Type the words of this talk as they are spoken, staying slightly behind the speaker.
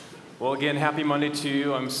Well, again, happy Monday to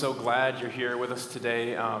you. I'm so glad you're here with us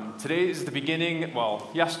today. Today is the beginning,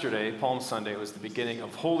 yesterday, Palm Sunday, was the beginning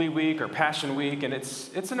of Holy Week or Passion Week, and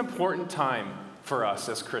it's an important time for us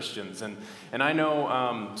as Christians. And I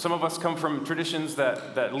know some of us come from traditions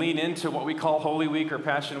that lean into what we call Holy Week or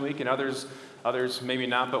Passion Week, and others maybe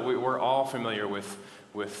not, but we're all familiar with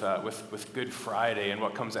Good Friday and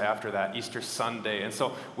what comes after that, Easter Sunday. And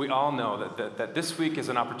so we all know that this week is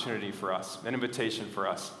an opportunity for us, an invitation for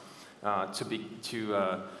us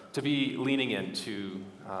to be leaning into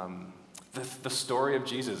the story of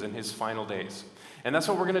Jesus in his final days. And that's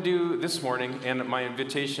what we're going to do this morning. And my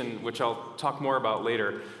invitation, which I'll talk more about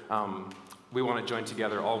later, we want to join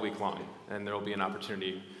together all week long. And there will be an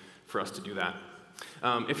opportunity for us to do that.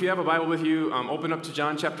 If you have a Bible with you, open up to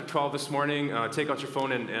John chapter 12 this morning. Take out your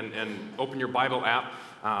phone and open your Bible app.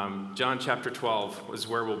 John chapter 12 is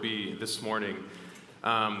where we'll be this morning.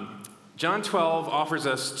 John 12 offers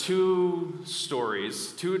us two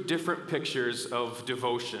stories, two different pictures of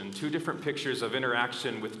devotion, two different pictures of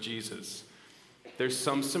interaction with Jesus. There's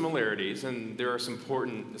some similarities, and there are some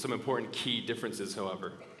important key differences,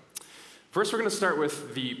 however. First, we're going to start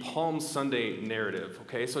with the Palm Sunday narrative,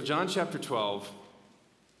 okay? So John chapter 12,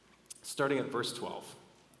 starting at verse 12.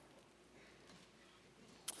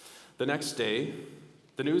 The next day,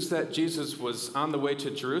 the news that Jesus was on the way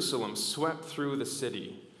to Jerusalem swept through the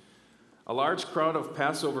city. A large crowd of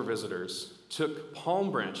Passover visitors took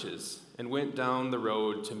palm branches and went down the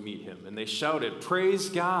road to meet him. And they shouted, "Praise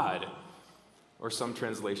God!" Or some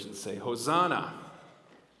translations say, "Hosanna!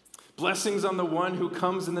 Blessings on the one who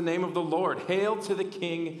comes in the name of the Lord. Hail to the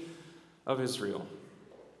King of Israel."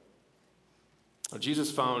 Now,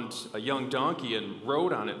 Jesus found a young donkey and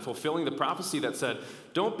rode on it, fulfilling the prophecy that said,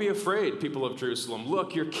 "Don't be afraid, people of Jerusalem.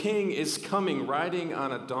 Look, your king is coming, riding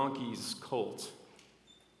on a donkey's colt."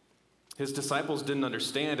 His disciples didn't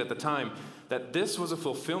understand at the time that this was a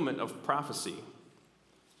fulfillment of prophecy.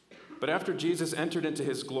 But after Jesus entered into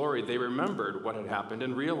his glory, they remembered what had happened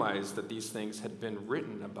and realized that these things had been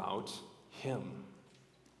written about him.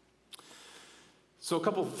 So a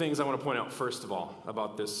couple of things I want to point out first of all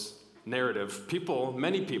about this narrative.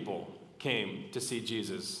 Many people came to see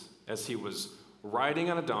Jesus as he was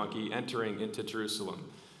riding on a donkey entering into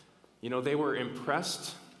Jerusalem. You know, they were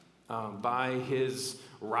impressed by his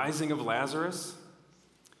rising of Lazarus.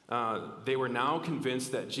 They were now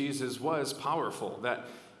convinced that Jesus was powerful, that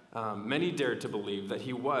many dared to believe that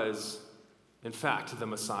he was, in fact, the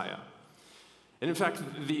Messiah. And in fact,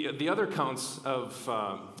 the other accounts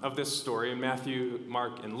of this story in Matthew,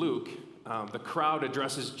 Mark, and Luke, the crowd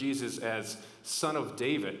addresses Jesus as Son of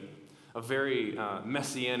David, a very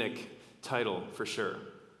messianic title for sure.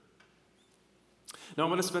 Now I'm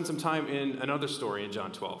going to spend some time in another story in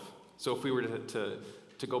John 12. So if we were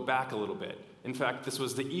to go back a little bit, in fact, this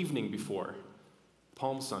was the evening before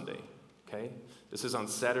Palm Sunday, okay? This is on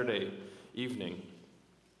Saturday evening,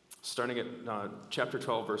 starting at chapter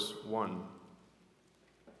 12, verse 1.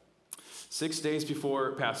 6 days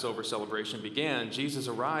before Passover celebration began, Jesus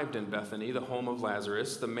arrived in Bethany, the home of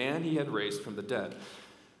Lazarus, the man he had raised from the dead.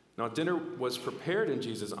 Now dinner was prepared in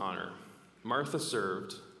Jesus' honor. Martha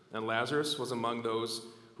served, and Lazarus was among those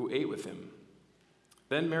who ate with him.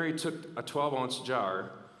 Then Mary took a 12-ounce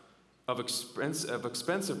jar of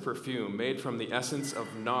expensive perfume made from the essence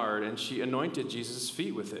of nard, and she anointed Jesus'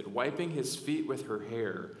 feet with it, wiping his feet with her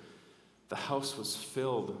hair. The house was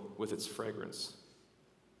filled with its fragrance.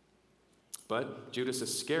 But Judas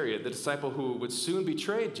Iscariot, the disciple who would soon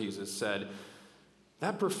betray Jesus, said,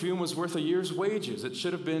 "That perfume was worth a year's wages. It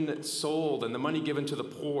should have been sold and the money given to the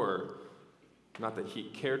poor." Not that he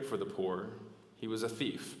cared for the poor. He was a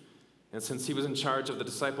thief. And since he was in charge of the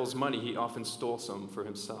disciples' money, he often stole some for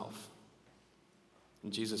himself.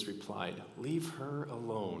 And Jesus replied, "Leave her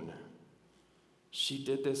alone. She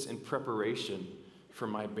did this in preparation for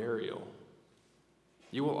my burial.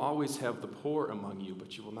 You will always have the poor among you,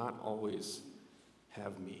 but you will not always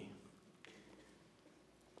have me."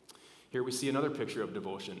 Here we see another picture of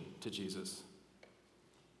devotion to Jesus.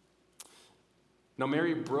 Now,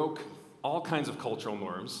 Mary broke all kinds of cultural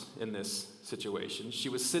norms in this situation. She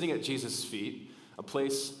was sitting at Jesus' feet, a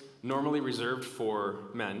place normally reserved for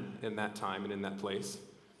men in that time and in that place.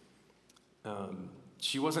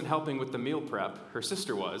 She wasn't helping with the meal prep. Her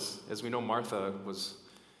sister was. As we know, Martha was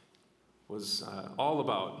all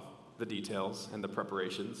about the details and the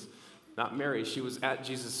preparations. Not Mary. She was at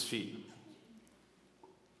Jesus' feet.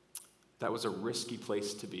 That was a risky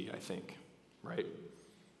place to be, I think, right?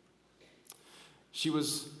 She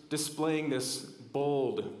was displaying this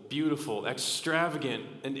bold, beautiful, extravagant,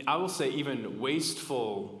 and I will say even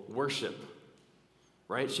wasteful worship,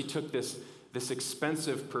 right? She took this this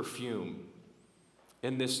expensive perfume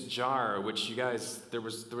in this jar, which you guys, there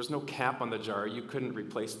was no cap on the jar. You couldn't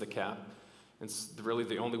replace the cap. And really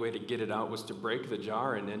the only way to get it out was to break the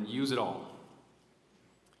jar and then use it all.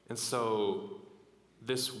 And so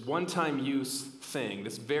this one-time use thing,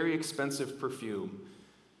 this very expensive perfume,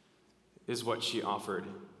 is what she offered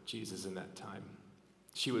Jesus in that time.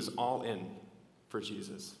 She was all in for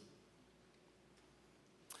Jesus.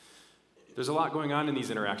 There's a lot going on in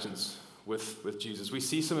these interactions with Jesus. We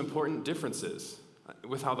see some important differences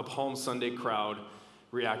with how the Palm Sunday crowd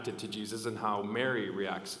reacted to Jesus and how Mary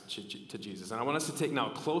reacts to Jesus. And I want us to take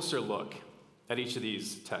now a closer look at each of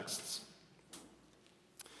these texts.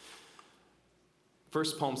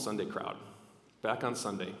 First, Palm Sunday crowd, back on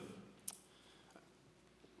Sunday.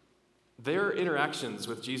 Their interactions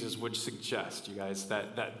with Jesus would suggest, you guys,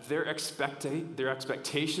 that their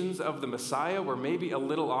expectations of the Messiah were maybe a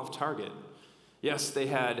little off target. Yes, they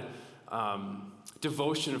had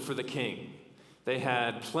devotion for the king. They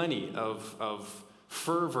had plenty of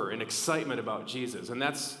fervor and excitement about Jesus, and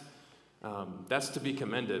that's to be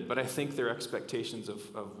commended. But I think their expectations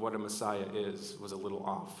of what a Messiah was a little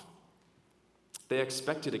off. They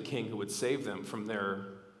expected a king who would save them from their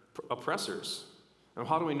oppressors. And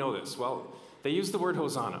how do we know this? Well, they use the word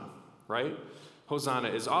Hosanna, right? Hosanna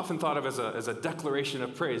is often thought of as a declaration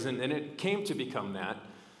of praise, and it came to become that.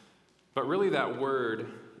 But really that word,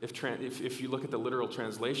 if you look at the literal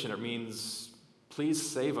translation, it means, please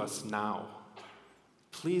save us now.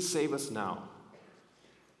 Please save us now,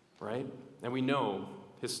 right? And we know,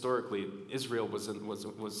 historically, Israel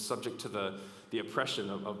was subject to the oppression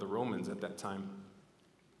of the Romans at that time.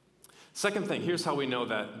 Second thing, here's how we know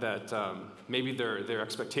that maybe their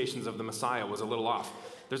expectations of the Messiah was a little off.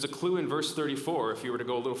 There's a clue in verse 34. If you were to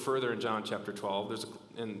go a little further in John chapter 12,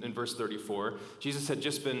 in verse 34, Jesus had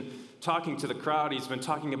just been talking to the crowd. He's been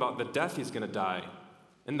talking about the death he's going to die.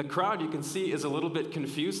 And the crowd, you can see, is a little bit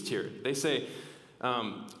confused here. They say,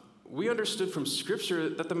 we understood from Scripture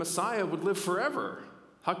that the Messiah would live forever.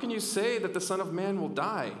 How can you say that the Son of Man will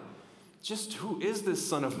die? Just who is this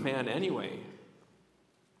Son of Man anyway?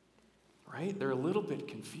 Right? They're a little bit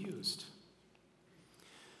confused.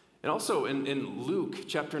 And also in Luke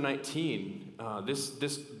chapter 19,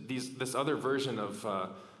 this other version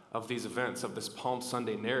of these events, of this Palm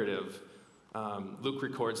Sunday narrative, Luke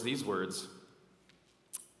records these words.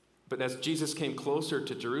 But as Jesus came closer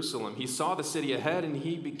to Jerusalem, he saw the city ahead and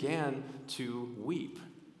he began to weep.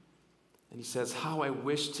 And he says, how I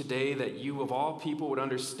wish today that you of all people would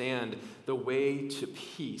understand the way to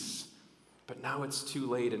peace. But now it's too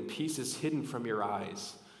late and peace is hidden from your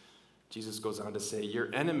eyes. Jesus goes on to say,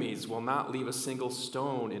 your enemies will not leave a single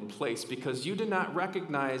stone in place because you did not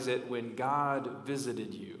recognize it when God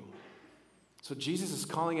visited you. So Jesus is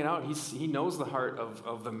calling it out. He knows the heart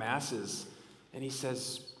of the masses. And he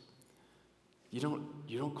says, you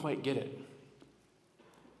don't quite get it.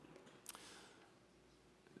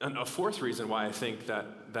 And a fourth reason why I think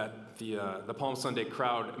that the Palm Sunday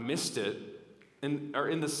crowd missed it are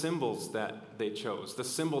in the symbols that they chose. The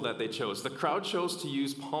symbol that they chose. The crowd chose to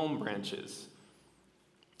use palm branches.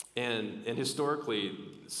 And historically,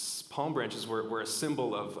 palm branches were a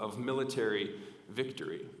symbol of military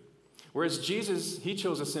victory. Whereas Jesus, he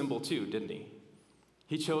chose a symbol too, didn't he?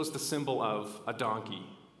 He chose the symbol of a donkey,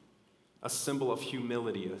 a symbol of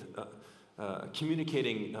humility,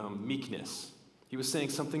 communicating meekness. He was saying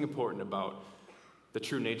something important about the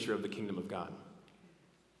true nature of the kingdom of God.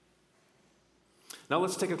 Now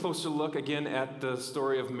let's take a closer look again at the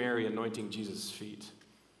story of Mary anointing Jesus' feet.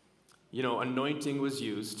 You know, anointing was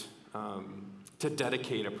used to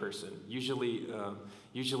dedicate a person, usually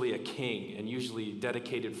a king, and usually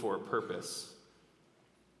dedicated for a purpose.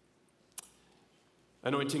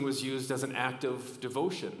 Anointing was used as an act of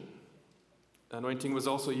devotion. Anointing was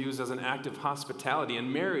also used as an act of hospitality,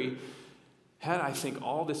 and Mary had, I think,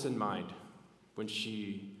 all this in mind when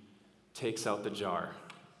she takes out the jar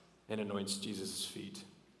and anoints Jesus' feet.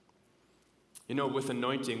 You know, with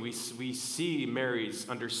anointing, we see Mary's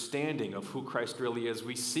understanding of who Christ really is.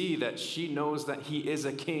 We see that she knows that he is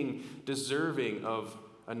a king deserving of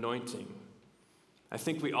anointing. I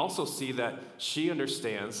think we also see that she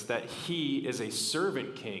understands that he is a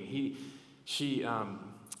servant king. She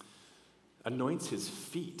anoints his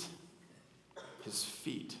feet,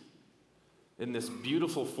 in this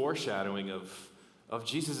beautiful foreshadowing of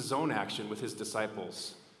Jesus' own action with his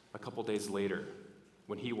disciples a couple days later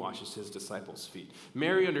when he washes his disciples' feet.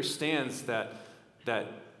 Mary understands that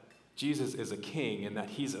Jesus is a king and that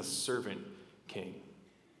he's a servant king.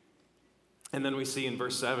 And then we see in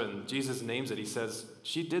verse 7, Jesus names it. He says,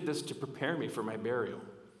 she did this to prepare me for my burial.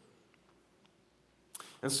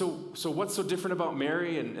 And so what's so different about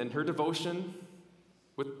Mary and her devotion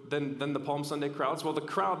than the Palm Sunday crowds? Well, the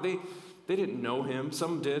crowd, they didn't know him.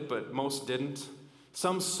 Some did, but most didn't.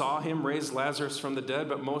 Some saw him raise Lazarus from the dead,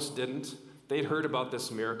 but most didn't. They'd heard about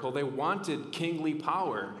this miracle. They wanted kingly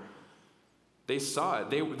power. They saw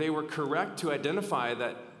it. They were correct to identify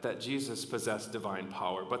that Jesus possessed divine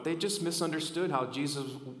power, but they just misunderstood how Jesus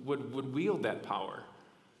would wield that power.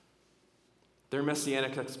 Their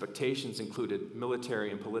messianic expectations included military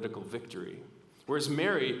and political victory. Whereas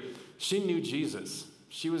Mary, she knew Jesus.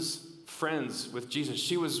 She was friends with Jesus.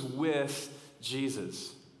 She was with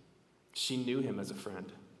Jesus. She knew him as a friend.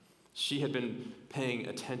 She had been paying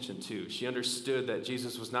attention to. She understood that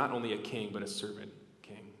Jesus was not only a king, but a servant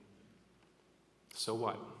king. So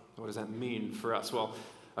what? What does that mean for us? Well,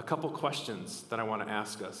 a couple questions that I want to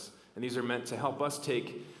ask us. And these are meant to help us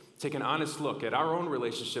take an honest look at our own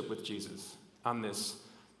relationship with Jesus on this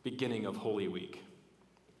beginning of Holy Week.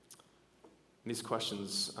 And these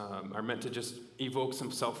questions are meant to just evoke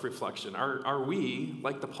some self-reflection. Are we,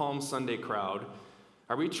 like the Palm Sunday crowd,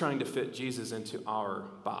 are we trying to fit Jesus into our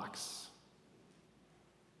box?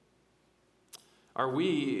 Are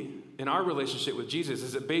we, in our relationship with Jesus,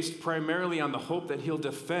 is it based primarily on the hope that he'll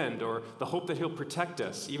defend or the hope that he'll protect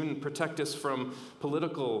us, even protect us from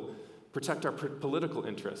protect our political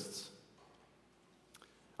interests?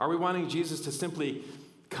 Are we wanting Jesus to simply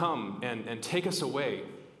come and take us away,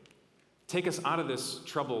 take us out of this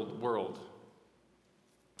troubled world?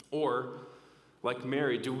 Or, like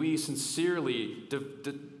Mary, do we sincerely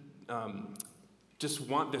just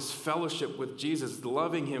want this fellowship with Jesus,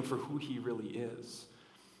 loving him for who he really is?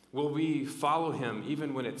 Will we follow him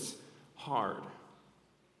even when it's hard?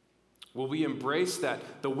 Will we embrace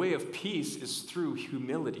that the way of peace is through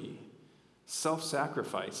humility,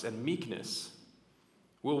 self-sacrifice, and meekness?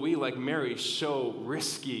 Will we, like Mary, show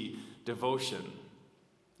risky devotion?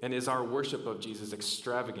 And is our worship of Jesus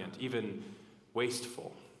extravagant, even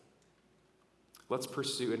wasteful? Let's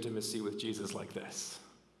pursue intimacy with Jesus like this.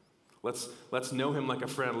 Let's know him like a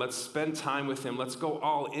friend. Let's spend time with him. Let's go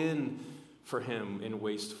all in for him in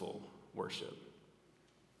wasteful worship.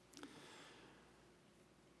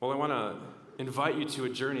 Well, I want to invite you to a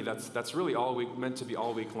journey that's really meant to be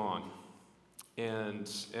all week long. And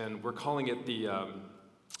we're calling it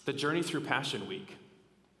the journey through Passion Week.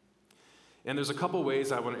 And there's a couple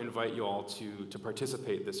ways I want to invite you all to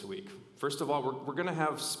participate this week. First of all, we're going to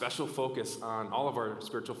have special focus on all of our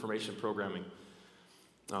spiritual formation programming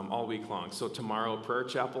all week long. So tomorrow, prayer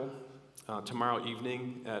chapel. Tomorrow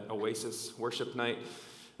evening at Oasis Worship Night.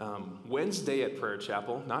 Wednesday at prayer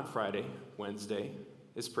chapel, not Friday. Wednesday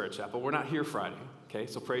is prayer chapel. We're not here Friday, okay?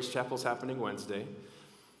 So praise chapel's happening Wednesday.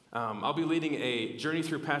 I'll be leading a Journey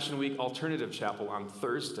Through Passion Week alternative chapel on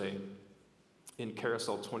Thursday in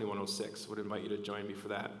Carousel 2106. Would invite you to join me for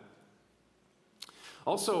that.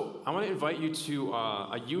 Also, I want to invite you to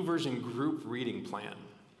a YouVersion group reading plan.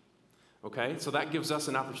 Okay, so that gives us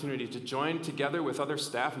an opportunity to join together with other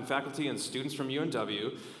staff and faculty and students from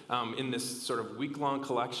UNW in this sort of week-long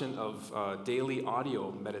collection of daily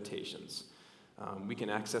audio meditations. We can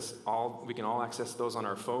all access those on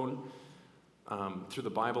our phone through the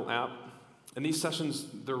Bible app. And these sessions,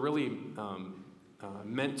 they're really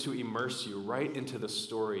meant to immerse you right into the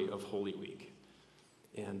story of Holy Week.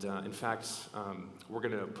 And in fact, we're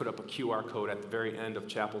going to put up a QR code at the very end of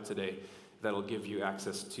chapel today that'll give you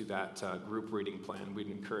access to that group reading plan. We'd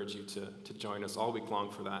encourage you to join us all week long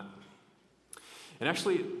for that. And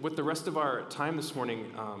actually, with the rest of our time this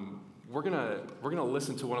morning, we're gonna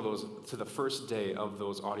listen to the first day of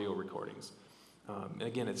those audio recordings. And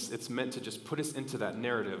again, it's meant to just put us into that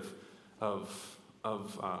narrative of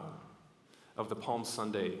the Palm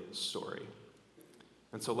Sunday story.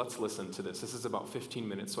 And so let's listen to this. This is about 15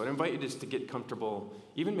 minutes. So I'd invite you just to get comfortable,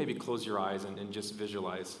 even maybe close your eyes and just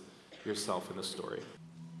visualize yourself in the story.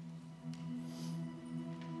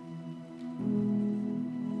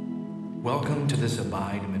 Welcome to this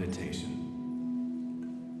Abide meditation.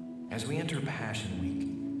 As we enter Passion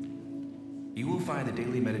Week, you will find the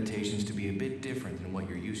daily meditations to be a bit different than what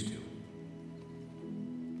you're used to.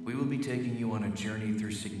 We will be taking you on a journey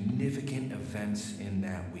through significant events in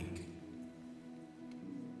that week.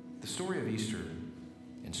 The story of Easter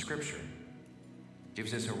in Scripture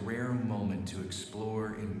gives us a rare moment to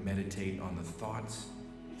explore and meditate on the thoughts,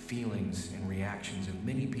 feelings, and reactions of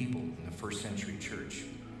many people in the first century church,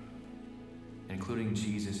 including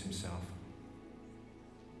Jesus himself.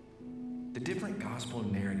 The different gospel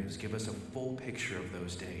narratives give us a full picture of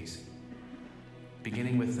those days,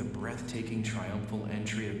 beginning with the breathtaking triumphal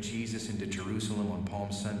entry of Jesus into Jerusalem on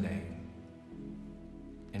Palm Sunday,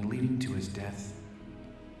 and leading to his death,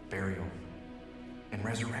 burial, and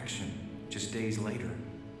resurrection just days later.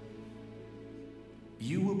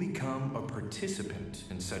 You will become a participant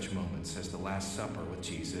in such moments as the Last Supper with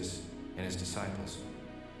Jesus and his disciples,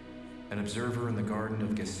 an observer in the Garden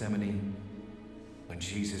of Gethsemane when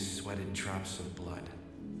Jesus sweated drops of blood.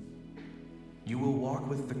 You will walk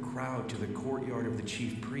with the crowd to the courtyard of the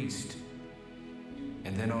chief priest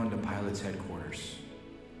and then on to Pilate's headquarters.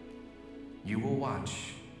 You will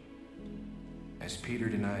watch as Peter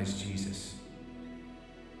denies Jesus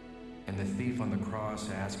and the thief on the cross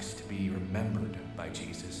asks to be remembered by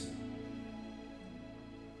Jesus.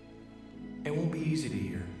 It won't be easy to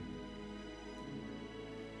hear,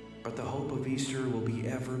 but the hope of Easter will be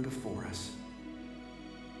ever before us.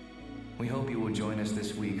 We hope you will join us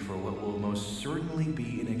this week for what will most certainly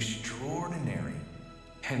be an extraordinary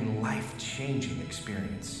and life-changing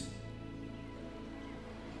experience.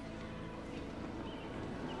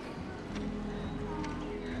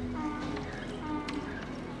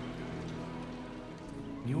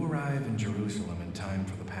 You arrive in Jerusalem in time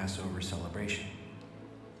for the Passover celebration.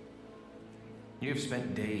 You have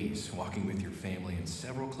spent days walking with your family and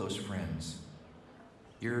several close friends.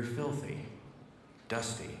 You're filthy,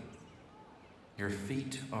 dusty. Your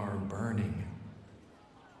feet are burning.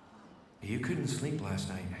 You couldn't sleep last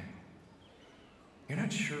night. You're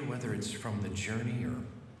not sure whether it's from the journey or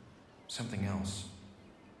something else.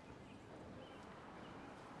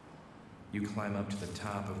 You climb up to the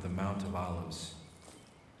top of the Mount of Olives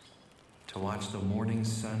to watch the morning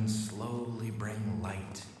sun slowly bring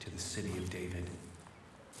light to the city of David.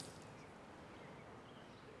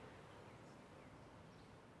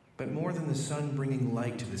 But more than the sun bringing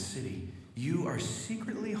light to the city, you are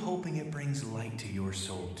secretly hoping it brings light to your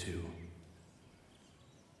soul too.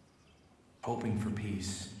 Hoping for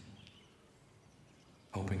peace,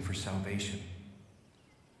 hoping for salvation.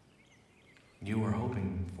 You are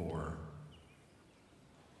hoping for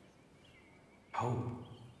hope.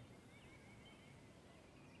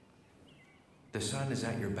 The sun is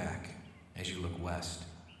at your back as you look west,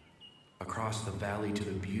 across the valley to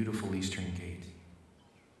the beautiful eastern gate.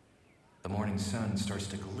 The morning sun starts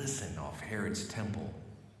to glisten off Herod's temple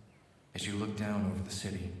as you look down over the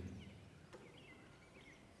city.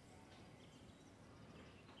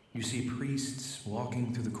 You see priests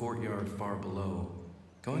walking through the courtyard far below,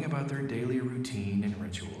 going about their daily routine and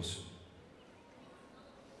rituals.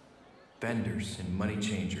 Vendors and money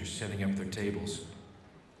changers setting up their tables.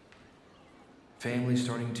 Families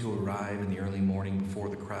starting to arrive in the early morning before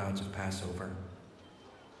the crowds of Passover.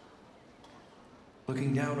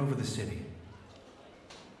 Looking down over the city,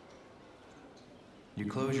 you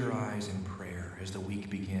close your eyes in prayer as the week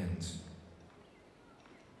begins.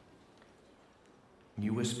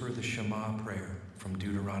 You whisper the Shema prayer from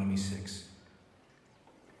Deuteronomy 6,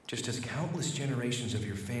 just as countless generations of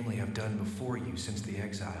your family have done before you since the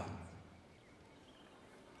exile.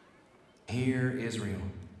 Hear, Israel,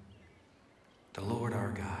 the Lord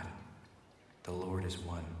our God, the Lord is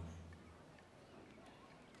one.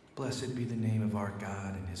 Blessed be the name of our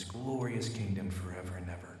God and his glorious kingdom forever and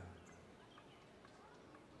ever.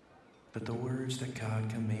 Let the words that God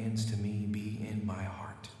commands to me be in my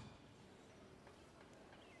heart.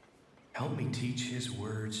 Help me teach his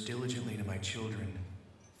words diligently to my children,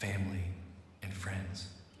 family, and friends.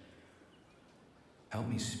 Help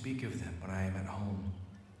me speak of them when I am at home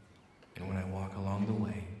and when I walk along the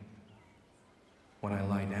way, when I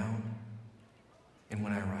lie down and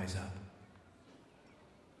when I rise up.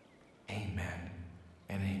 Amen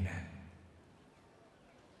and amen.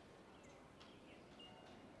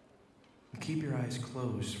 And keep your eyes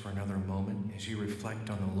closed for another moment as you reflect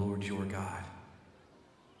on the Lord your God.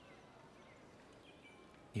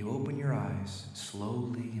 You open your eyes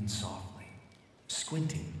slowly and softly,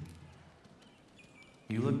 squinting.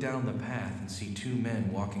 You look down the path and see two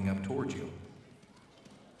men walking up towards you,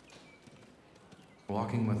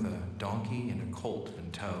 walking with a donkey and a colt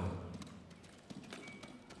in tow.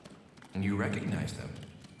 And you recognize them.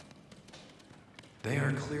 They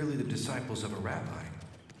are clearly the disciples of a rabbi.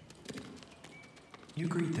 You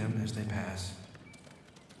greet them as they pass.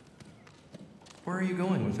 Where are you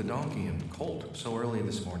going with the donkey and colt so early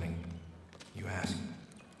this morning? You ask.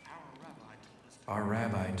 Our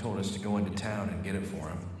rabbi told us to go into town and get it for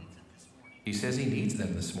him. He says he needs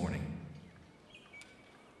them this morning.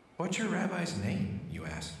 What's your rabbi's name? You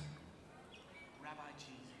ask. Rabbi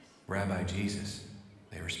Jesus. Rabbi Jesus,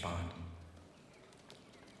 they respond.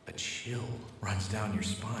 A chill runs down your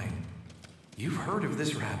spine. You've heard of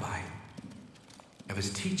this rabbi, of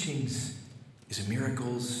his teachings, his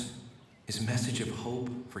miracles, his message of hope,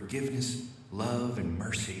 forgiveness, love, and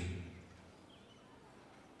mercy.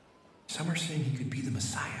 Some are saying he could be the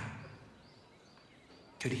Messiah.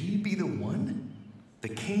 Could he be the one? The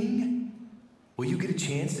king? Will you get a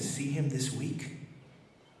chance to see him this week?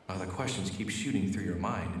 The questions keep shooting through your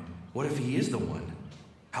mind. What if he is the one?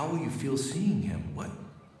 How will you feel seeing him? What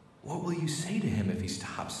will you say to him if he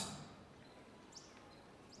stops?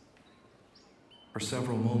 For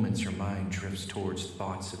several moments, your mind drifts towards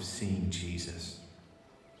thoughts of seeing Jesus.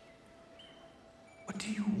 What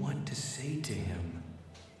do you want to say to him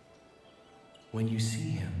when you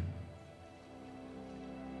see him?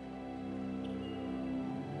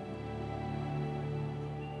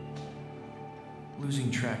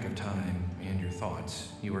 Losing track of time and your thoughts,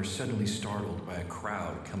 you are suddenly startled by a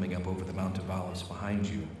crowd coming up over the Mount of Olives behind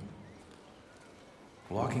you,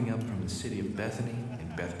 walking up from the city of Bethany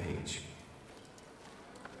and Bethpage.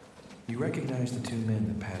 You recognize the two men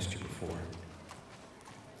that passed you before.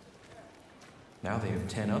 Now they have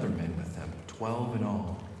 10 other men with them, 12 in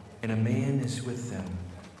all, and a man is with them,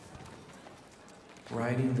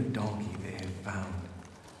 riding the donkey they have found.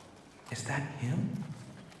 Is that him?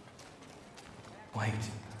 Wait,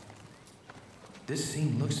 this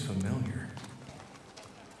scene looks familiar.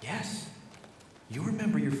 Yes, you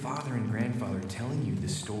remember your father and grandfather telling you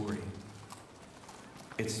this story.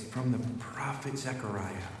 It's from the prophet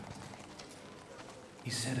Zechariah. He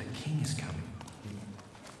said a king is coming,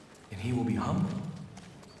 and he will be humble.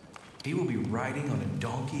 He will be riding on a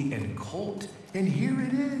donkey and colt, and here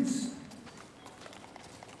it is.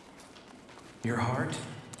 Your heart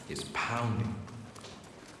is pounding.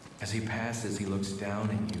 As he passes, he looks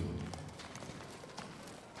down at you,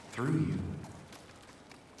 through you.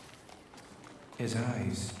 His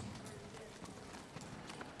eyes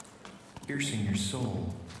piercing your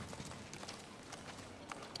soul.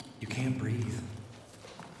 You can't breathe.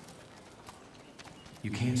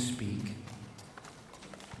 You can't speak.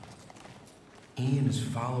 He and his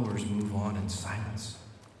followers move on in silence.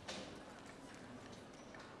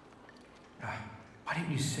 Why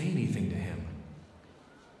didn't you say anything to him?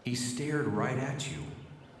 He stared right at you.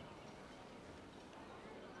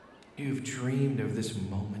 You've dreamed of this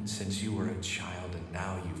moment since you were a child, and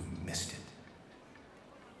now you've missed it.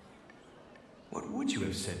 What would you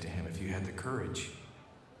have said to him if you had the courage?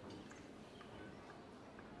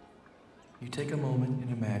 You take a moment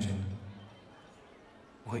and imagine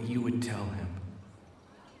what you would tell him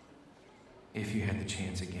if you had the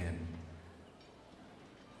chance again.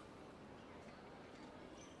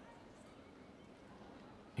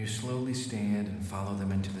 You slowly stand and follow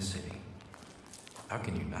them into the city. How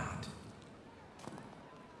can you not?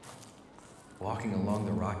 Walking along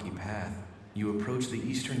the rocky path, you approach the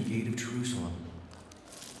eastern gate of Jerusalem.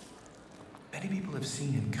 Many people have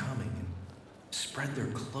seen him coming and spread their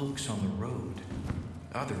cloaks on the road.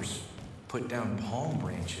 Others put down palm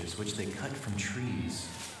branches, which they cut from trees.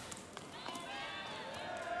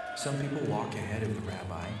 Some people walk ahead of the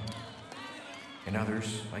rabbi, and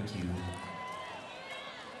others, like you,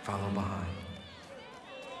 follow behind.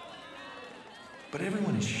 But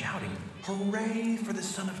everyone is shouting, "Hooray for the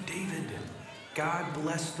Son of David! God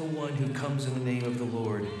bless the one who comes in the name of the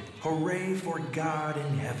Lord! Hooray for God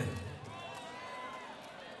in heaven!"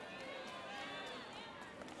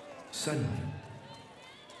 Suddenly,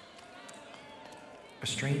 a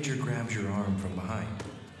stranger grabs your arm from behind.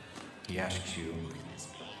 He asks you,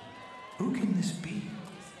 "Who can this be?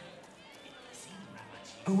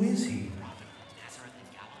 Who is he?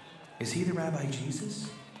 Is he the Rabbi Jesus?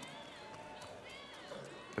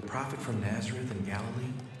 The prophet from Nazareth in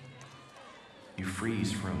Galilee?" You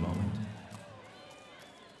freeze for a moment.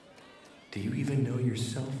 Do you even know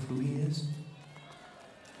yourself who he is?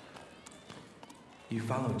 You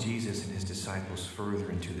follow Jesus and his disciples further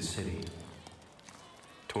into the city,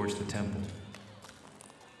 towards the temple.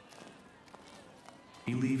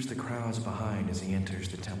 He leaves the crowds behind as he enters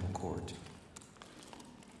the temple court.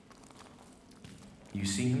 You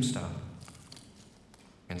see him stop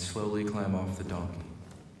and slowly climb off the donkey.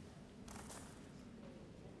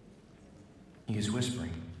 He is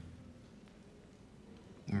whispering,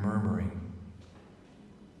 murmuring.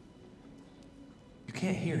 You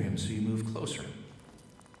can't hear him, so you move closer.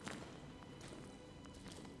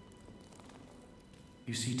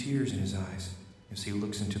 You see tears in his eyes as he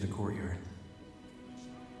looks into the courtyard.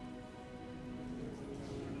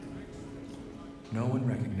 No one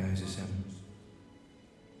recognizes him.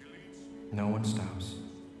 No one stops.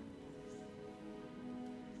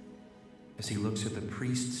 As he looks at the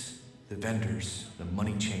priests, the vendors, the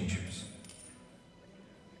money changers,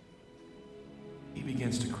 he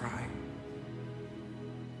begins to cry.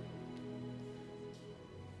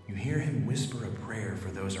 You hear him whisper a prayer for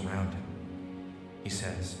those around him. He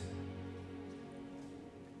says,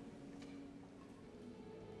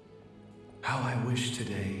 How I wish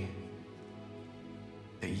today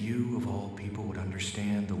that you, of all people, would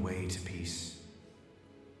understand the way to peace.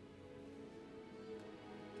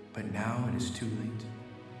 But now it is too late,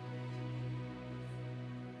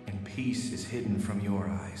 and peace is hidden from your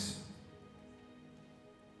eyes.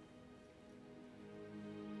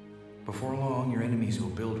 Before long, your enemies will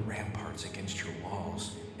build ramparts against your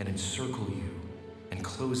walls and encircle you and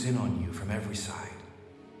close in on you from every side.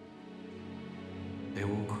 They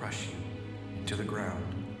will crush you into the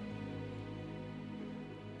ground,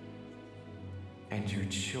 and your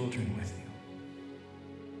children with you.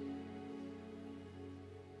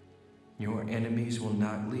 Your enemies will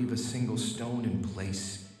not leave a single stone in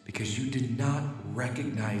place because you did not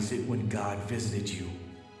recognize it when God visited you.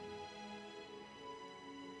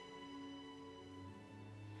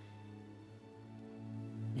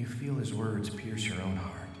 You feel his words pierce your own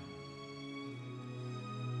heart.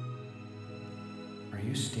 Are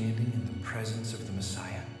you standing in the presence of the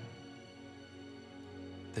Messiah,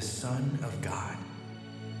 the Son of God?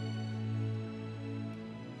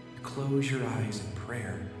 Close your eyes in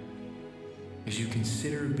prayer as you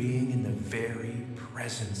consider being in the very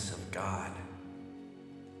presence of God.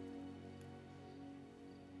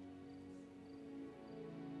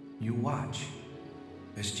 You watch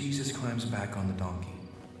as Jesus climbs back on the donkey.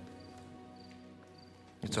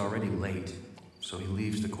 It's already late, so he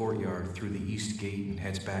leaves the courtyard through the east gate and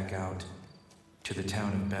heads back out to the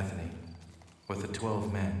town of Bethany with the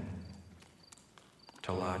 12 men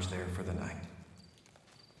to lodge there for the night.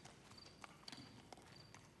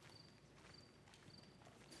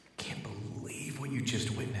 Can't believe what you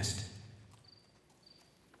just witnessed.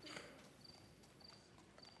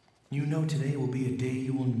 You know today will be a day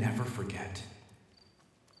you will never forget.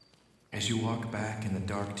 As you walk back in the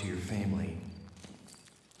dark to your family,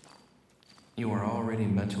 you are already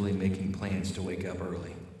mentally making plans to wake up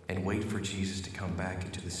early and wait for Jesus to come back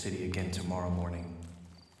into the city again tomorrow morning.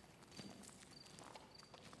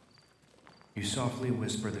 You softly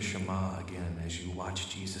whisper the Shema again as you watch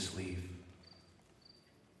Jesus leave.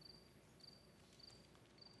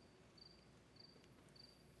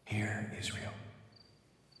 Hear, Israel,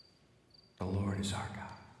 the Lord is our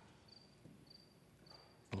God.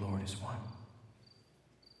 The Lord is one.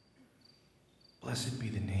 Blessed be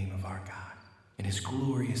the name of our God in his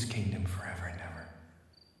glorious kingdom forever and ever.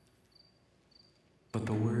 But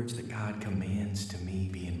the words that God commands to me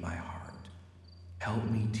be in my heart. Help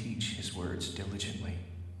me teach his words diligently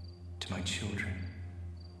to my children,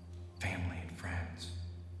 family, and friends.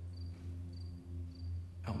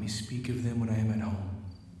 Help me speak of them when I am at home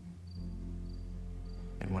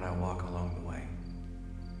and when I walk along the way,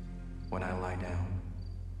 when I lie down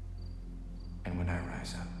and when I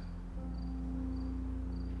rise up.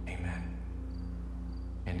 Amen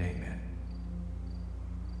and amen.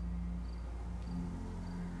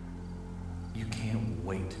 You can't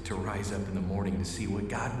wait to rise up in the morning to see what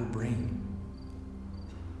God will bring.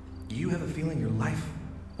 You have a feeling your life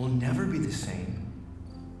will never be the same,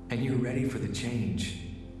 and you're ready for the change.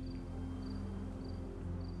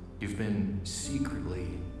 You've been secretly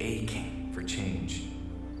aching for change.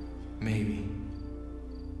 Maybe,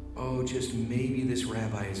 oh, just maybe this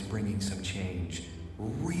rabbi is bringing some change,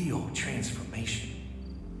 real transformation.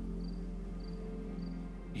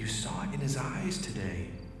 You saw it in his eyes today.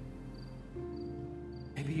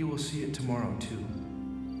 Maybe you will see it tomorrow too.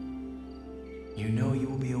 You know you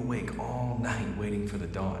will be awake all night waiting for the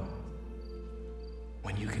dawn,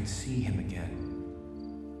 when you can see him again.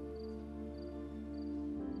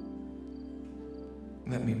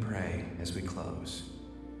 Let me pray as we close.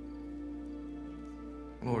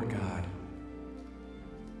 Lord God,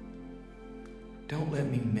 don't let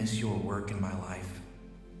me miss your work in my life.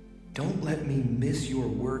 Don't let me miss your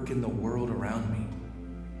work in the world around me.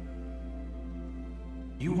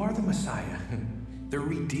 You are the Messiah, the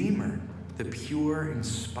Redeemer, the pure and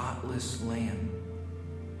spotless Lamb.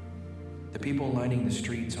 The people lining the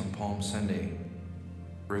streets on Palm Sunday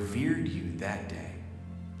revered you that day.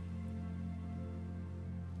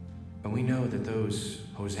 But we know that those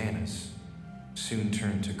hosannas soon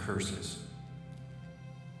turn to curses.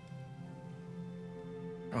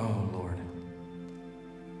 Oh, Lord,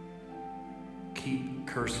 keep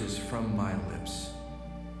curses from my lips.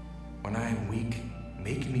 When I am weak,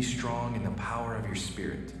 make me strong in the power of your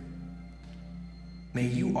Spirit. May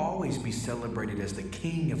you always be celebrated as the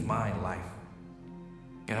King of my life.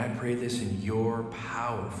 And I pray this in your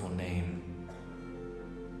powerful name.